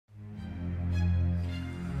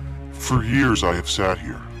For years I have sat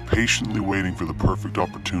here, patiently waiting for the perfect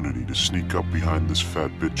opportunity to sneak up behind this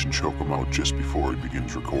fat bitch and choke him out just before he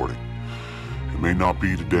begins recording. It may not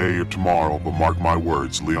be today or tomorrow, but mark my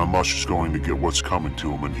words, Leon Lush is going to get what's coming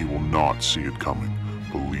to him and he will not see it coming.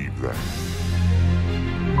 Believe that.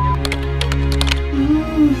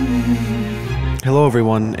 Hello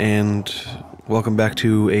everyone, and welcome back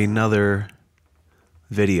to another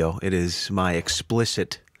video. It is my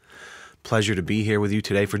explicit pleasure to be here with you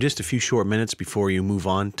today for just a few short minutes before you move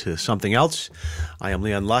on to something else. I am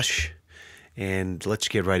Leon Lush, and let's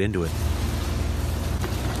get right into it.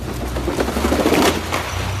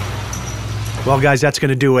 Well, guys, that's going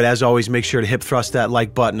to do it. As always, make sure to hip thrust that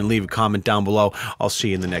like button and leave a comment down below. I'll see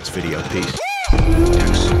you in the next video. Peace.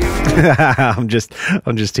 I'm just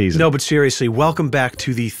teasing. No, but seriously, welcome back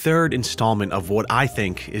to the third installment of what I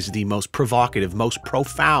think is the most provocative, most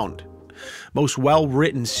profound, most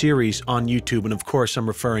well-written series on YouTube, and of course I'm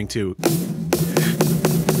referring to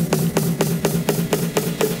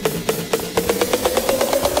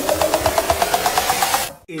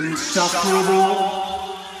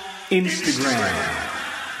Insufferable Instagram.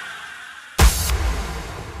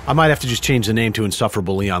 I might have to just change the name to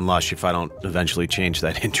Insufferable Leon Lush if I don't eventually change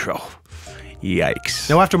that intro. Yikes.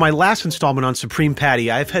 Now, after my last installment on Supreme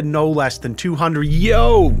Patty, I've had no less than 200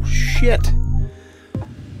 shit.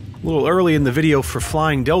 A little early in the video for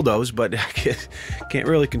flying dildos, but I can't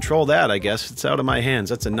really control that, I guess. It's out of my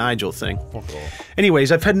hands. That's a Nigel thing.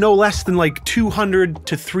 Anyways, I've had no less than like 200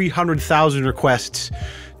 to 300,000 requests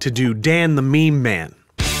to do Dan the Meme Man.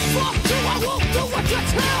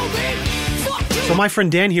 So my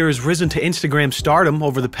friend Dan here has risen to Instagram stardom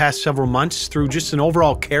over the past several months through just an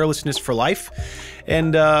overall carelessness for life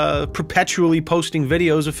and perpetually posting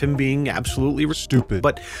videos of him being absolutely stupid.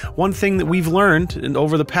 But one thing that we've learned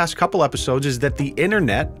over the past couple episodes is that the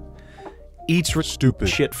internet eats stupid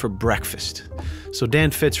shit for breakfast. So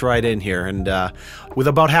Dan fits right in here, and with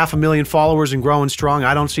about 500,000 followers and growing strong,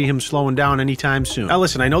 I don't see him slowing down anytime soon. Now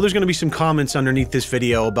listen, I know there's going to be some comments underneath this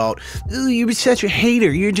video about, "Ooh, you're such a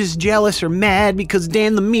hater, you're just jealous or mad because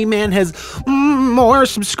Dan the Meme Man has more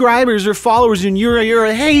subscribers or followers and you're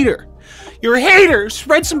a hater. You're a hater!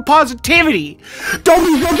 Spread some positivity! Don't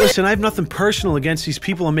be..." Listen, I have nothing personal against these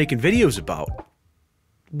people I'm making videos about,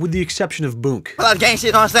 with the exception of Boonk. Gang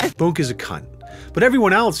shit, know what I'm saying? Boonk is a cunt. But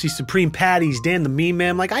everyone else, these Supreme Patties, Dan the Meme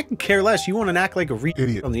Man, like, I can care less. You want to act like a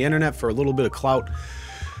idiot on the internet for a little bit of clout?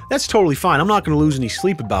 That's totally fine. I'm not going to lose any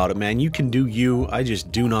sleep about it, man. You can do you. I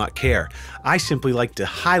just do not care. I simply like to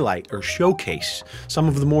highlight or showcase some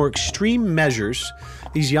of the more extreme measures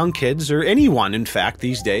these young kids, or anyone, in fact,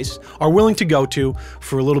 these days, are willing to go to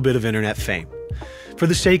for a little bit of internet fame. For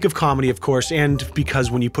the sake of comedy, of course, and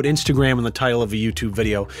because when you put Instagram in the title of a YouTube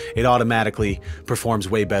video, it automatically performs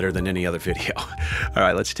way better than any other video. All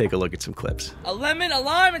right, let's take a look at some clips. A lemon, a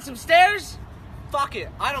lime, and some stairs? Fuck it,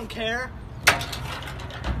 I don't care.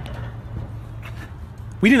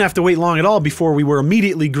 We didn't have to wait long at all before we were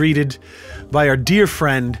immediately greeted by our dear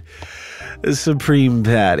friend, Supreme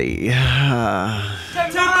Patty.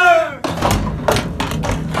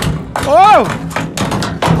 Oh!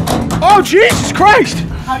 Oh, Jesus Christ!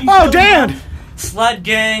 Oh, Dan! Sled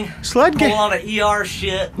gang. Sled gang? A lot of ER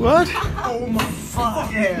shit. What? Oh my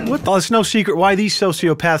fuck. Yeah. What? Well, it's no secret why these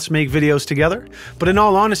sociopaths make videos together. But in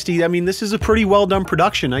all honesty, I mean, this is a pretty well done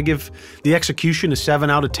production. I give the execution a 7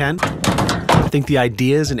 out of 10. I think the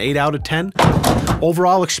idea is an 8 out of 10.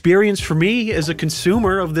 Overall experience for me as a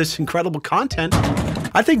consumer of this incredible content,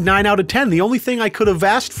 I think 9 out of 10. The only thing I could have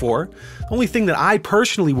asked for, the only thing that I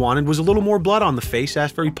personally wanted, was a little more blood on the face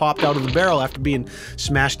after he popped out of the barrel after being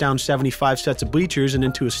smashed down 75 sets of bleachers and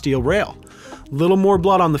into a steel rail. A little more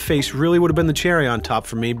blood on the face really would have been the cherry on top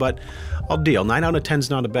for me, but I'll deal. 9 out of 10 is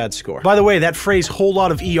not a bad score. By the way, that phrase, "whole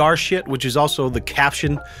lot of ER shit," which is also the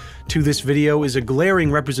caption to this video, is a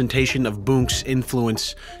glaring representation of Boonk's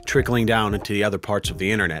influence trickling down into the other parts of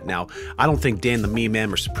the internet. Now, I don't think Dan the Meme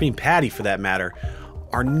Man or Supreme Patty, for that matter,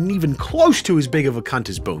 are even close to as big of a cunt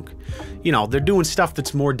as Boonk. You know, they're doing stuff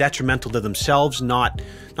that's more detrimental to themselves, not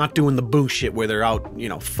doing the Boonk shit where they're out, you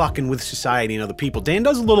know, fucking with society and other people. Dan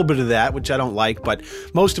does a little bit of that, which I don't like, but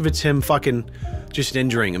most of it's him fucking just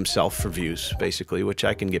injuring himself for views, basically, which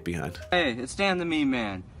I can get behind. Hey, it's Dan the Meme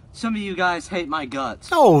Man. Some of you guys hate my guts.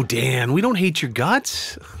 Oh, Dan, we don't hate your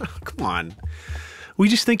guts. Come on. We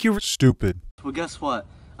just think you're stupid. Well, guess what?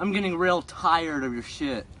 I'm getting real tired of your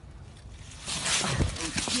shit. Oh,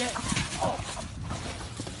 shit. Oh.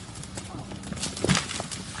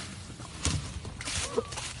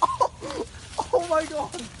 Oh my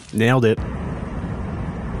God. Nailed it.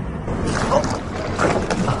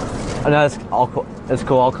 Oh, no, it's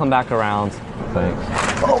cool. I'll come back around. Thanks.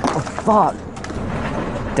 Oh, fuck.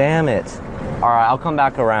 Damn it. All right, I'll come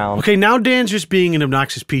back around. Okay, now Dan's just being an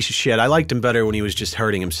obnoxious piece of shit. I liked him better when he was just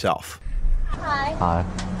hurting himself. Hi. Hi.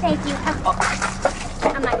 Thank you.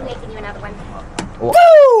 I'm not making you another one.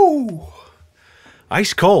 Woo!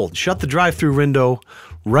 Ice cold. Shut the drive-through window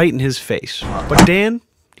right in his face. But Dan,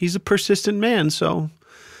 he's a persistent man, so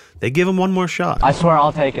they give him one more shot. I swear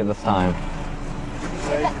I'll take it this time.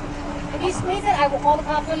 If you squeeze it, I will call the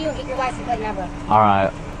cops on you and get your license plate number. All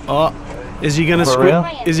right. Is he gonna squeeze?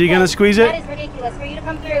 Is he gonna squeeze it? That is ridiculous for you to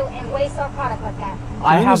come through and waste our product like that.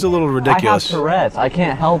 It was a little ridiculous. I have Tourette's. I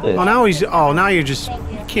can't help it. Oh, now he's. Oh, now you're just.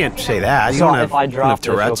 You can't say that. You So don't have. if I you don't drop have this,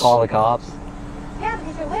 you'll Tourette's. call the cops. Yeah,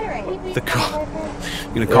 because you're littering. The cop.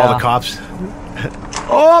 You gonna call the cops?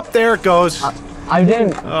 Oh, there it goes. I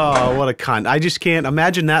didn't. Oh, what a cunt. I just can't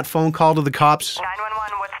imagine that phone call to the cops.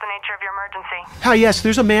 911, what's the nature of your emergency? Ah, yes,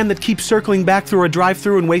 there's a man that keeps circling back through our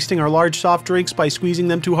drive-thru and wasting our large soft drinks by squeezing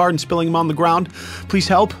them too hard and spilling them on the ground. Please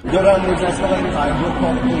help. Good on your escalator. I will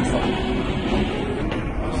call the police.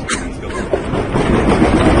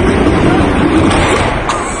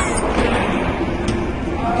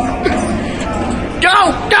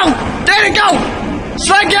 Go! Danny, go!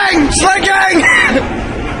 Sled gang! Sled gang!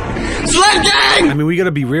 Sled gang! I mean, we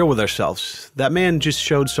gotta be real with ourselves. That man just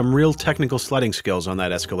showed some real technical sledding skills on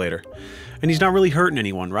that escalator. And he's not really hurting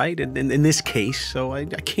anyone, right? In this case, so I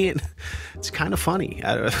can't... It's kind of funny.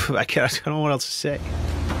 I don't know what else to say.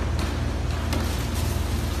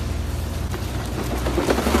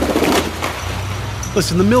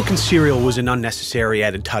 Listen, the milk and cereal was an unnecessary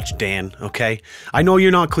added touch, Dan, okay? I know you're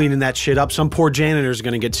not cleaning that shit up. Some poor janitor's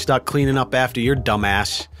gonna get stuck cleaning up after your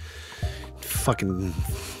dumbass. Fucking...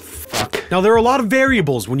 fuck. Now, there are a lot of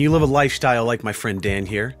variables when you live a lifestyle like my friend Dan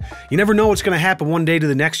here. You never know what's gonna happen one day to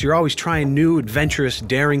the next. You're always trying new, adventurous,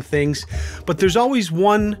 daring things. But there's always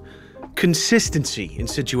one consistency in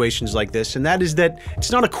situations like this, and that is that it's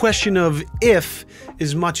not a question of if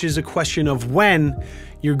as much as a question of when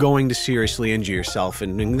you're going to seriously injure yourself.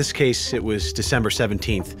 And in this case, it was December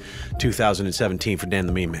 17th, 2017 for Dan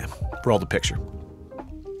the Meme Man. Roll the picture.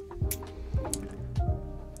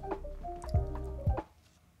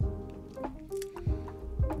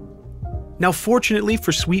 Now, fortunately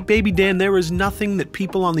for sweet baby Dan, there is nothing that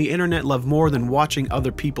people on the internet love more than watching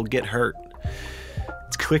other people get hurt.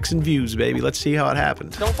 It's clicks and views, baby. Let's see how it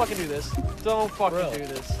happens. Don't fucking do this. Don't fucking do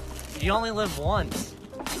this. You only live once.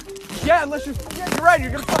 Yeah, unless you're... Yeah, you're right. You're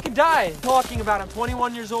gonna fucking die. Talking about I'm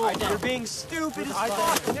 21 years old. You're being stupid as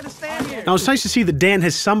fuck. I'm gonna stand here. Now, it's nice to see that Dan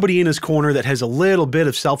has somebody in his corner that has a little bit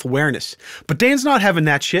of self-awareness. But Dan's not having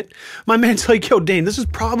that shit. My man's like, yo, Dan, this is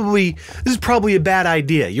probably a bad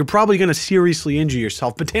idea. You're probably gonna seriously injure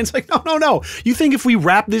yourself. But Dan's like, no. You think if we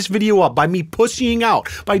wrap this video up by me pussying out,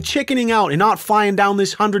 by chickening out and not flying down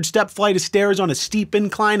this 100-step flight of stairs on a steep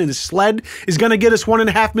incline in a sled is gonna get us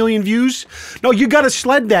 1.5 million views? No, you gotta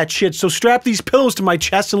sled that shit, so strap these pillows to my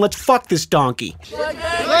chest and let's fuck this donkey.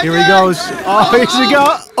 Here he goes. Oh, here he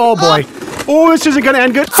goes. Oh, boy. Oh, this isn't gonna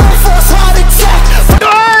end good.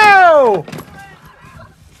 No!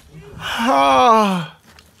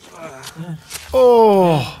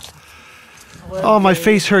 Oh. Oh, my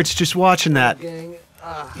face hurts just watching that.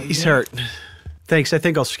 He's hurt. Thanks, I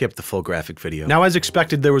think I'll skip the full graphic video. Now, as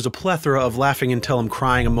expected, there was a plethora of laughing until I'm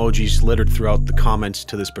crying emojis littered throughout the comments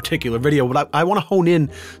to this particular video, but I want to hone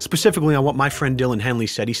in specifically on what my friend Dylan Henley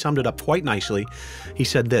said. He summed it up quite nicely. He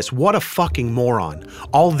said this: what a fucking moron.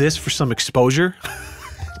 All this for some exposure?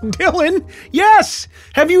 Dylan, yes!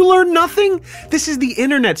 Have you learned nothing? This is the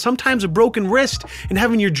internet. Sometimes a broken wrist and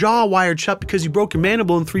having your jaw wired shut because you broke your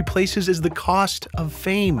mandible in 3 places is the cost of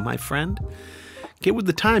fame, my friend. Get with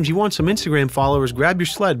the times. You want some Instagram followers, grab your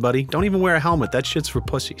sled, buddy. Don't even wear a helmet. That shit's for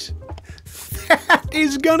pussies. That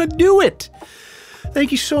is gonna do it.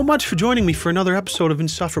 Thank you so much for joining me for another episode of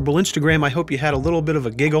Insufferable Instagram. I hope you had a little bit of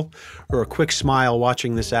a giggle or a quick smile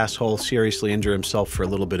watching this asshole seriously injure himself for a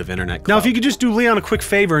little bit of internet clout. Now, if you could just do Leon a quick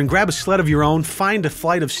favor and grab a sled of your own, find a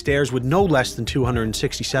flight of stairs with no less than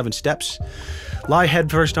 267 steps, lie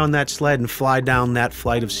headfirst on that sled and fly down that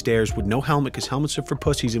flight of stairs with no helmet, because helmets are for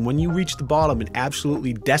pussies. And when you reach the bottom and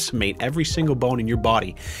absolutely decimate every single bone in your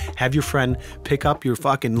body, have your friend pick up your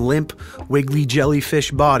fucking limp, wiggly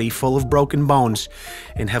jellyfish body full of broken bones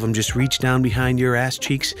and have him just reach down behind your ass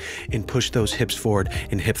cheeks and push those hips forward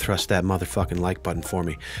and hip thrust that motherfucking like button for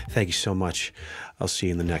me. Thank you so much. I'll see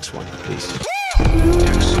you in the next one. Peace.